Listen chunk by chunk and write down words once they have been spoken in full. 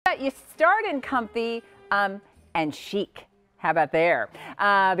You start in comfy and chic. How about there?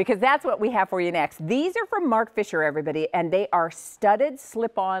 Because that's what we have for you next. These are from Marc Fisher, everybody, and they are studded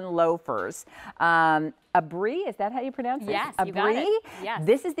slip-on loafers. Abree, is that how you pronounce it? Yes, Abree? you got it. Yes.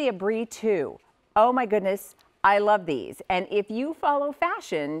 This is the Abree 2. Oh my goodness, I love these. And if you follow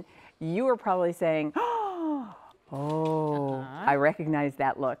fashion, you are probably saying, oh, I recognize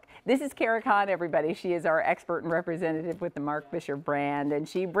that look. This is Kara Khan, everybody. She is our expert and representative with the Marc Fisher brand, and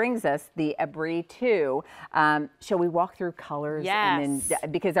she brings us the Abree 2. Shall we walk through colors? Yes. And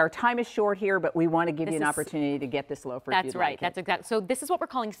then, because our time is short here, but we want to give you an opportunity to get this loafer. That's if you'd right. like That's exactly. So this is what we're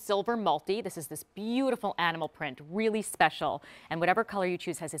calling silver multi. This is this beautiful animal print, really special. And whatever color you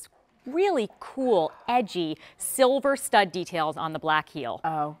choose has this really cool, edgy silver stud details on the black heel.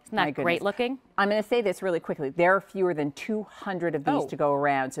 Oh, isn't that great looking? I'm going to say this really quickly. There are fewer than 200 of these to go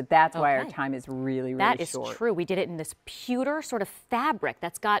around, so that's why our time is really, really short. That is true. We did it in this pewter sort of fabric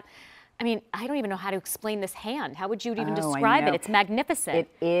that's got, I mean, I don't even know how to explain this hand. How would you even describe it? It's magnificent. It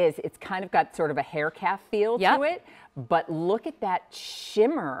is. It's kind of got sort of a hair calf feel to it, but look at that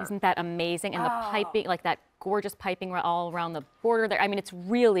shimmer. Isn't that amazing? And the piping, like that gorgeous piping all around the border there. I mean, it's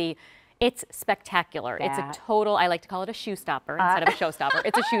really, it's spectacular. It's a total, I like to call it a shoe stopper instead of a showstopper.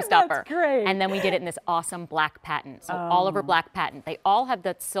 It's a shoe stopper. That's great. And then we did it in this awesome black patent. So all over black patent. They all have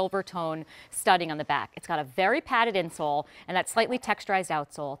that silver tone studding on the back. It's got a very padded insole and that slightly texturized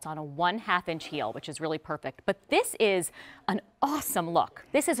outsole. It's on a 1/2 inch heel, which is really perfect. But this is an awesome look.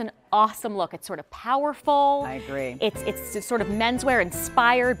 This is an awesome look. It's sort of powerful. I agree. It's sort of menswear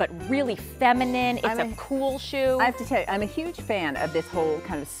inspired, but really feminine. It's a cool shoe. I have to tell you, I'm a huge fan of this whole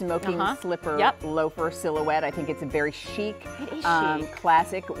kind of smoking slipper loafer silhouette. I think it's a very chic,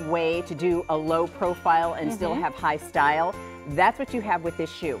 classic way to do a low profile and still have high style. That's what you have with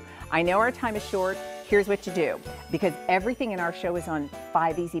this shoe. I know our time is short. Here's what you do. Because everything in our show is on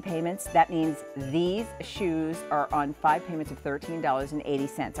 5 easy payments, that means these shoes are on 5 payments of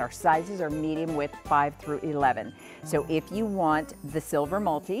 $13.80. Our sizes are medium width 5 through 11. So if you want the silver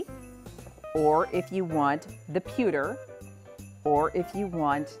multi, or if you want the pewter, or if you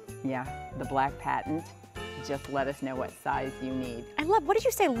want, the black patent, just let us know what size you need. I love, what did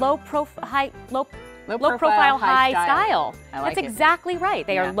you say, low profile, high style. That's exactly right.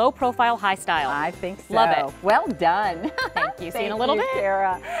 They are low profile, high style. I think so. Love it. Well done. Thank you. See you in a little bit.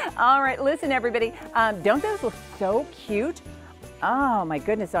 Kara. All right, listen, everybody. Don't those look so cute? Oh my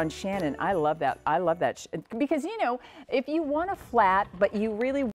goodness, on Shannon. I love that. I love that. Because, you know, if you want a flat, but you really